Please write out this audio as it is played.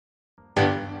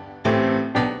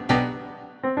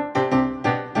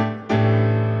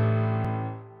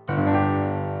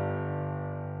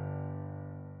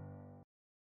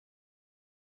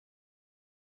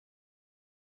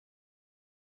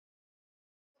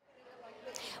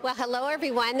Well, hello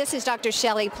everyone. This is Dr.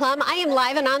 Shelley Plum. I am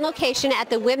live and on location at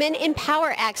the Women in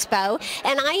Power Expo,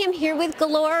 and I am here with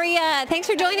Gloria. Thanks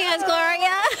for joining us,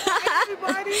 Gloria. Hi,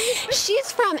 everybody.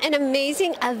 She's from an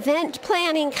amazing event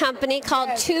planning company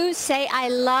called To Say I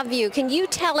Love You. Can you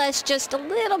tell us just a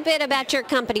little bit about your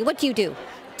company? What do you do?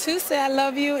 To Say I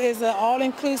Love You is an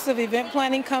all-inclusive event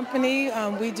planning company.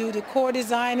 We do decor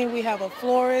designing. We have a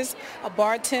florist, a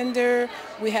bartender,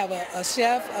 we have a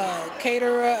chef, a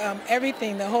caterer,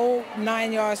 everything, the whole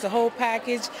 9 yards, the whole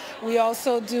package. We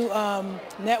also do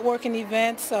networking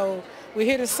events, so we're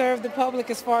here to serve the public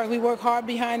as far as we work hard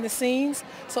behind the scenes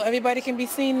so everybody can be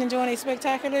seen enjoying a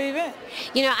spectacular event.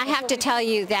 You know, I have to tell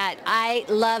you that I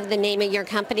love the name of your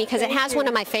company because it has one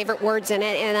of my favorite words in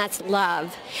it, and that's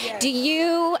love. Yes. Do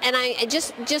you, and I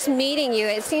just meeting you,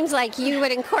 it seems like you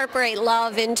would incorporate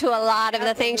love into a lot of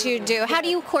the things you do. How do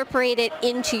you incorporate it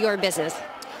into your business?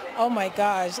 Oh my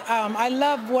gosh, I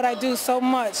love what I do so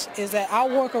much is that I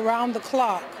work around the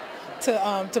clock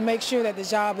to make sure that the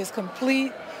job is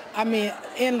complete. I mean,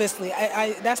 endlessly.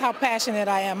 That's how passionate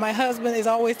I am. My husband is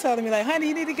always telling me, like, honey,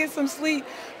 you need to get some sleep.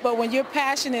 But when you're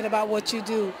passionate about what you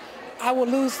do, I will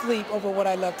lose sleep over what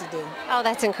I love to do. Oh,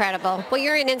 that's incredible. Well,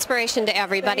 you're an inspiration to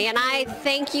everybody, and I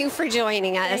thank you for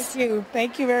joining us. Thank you.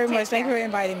 Thank you very much. Thank you for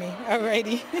inviting me. All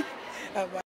righty.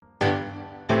 Bye-bye.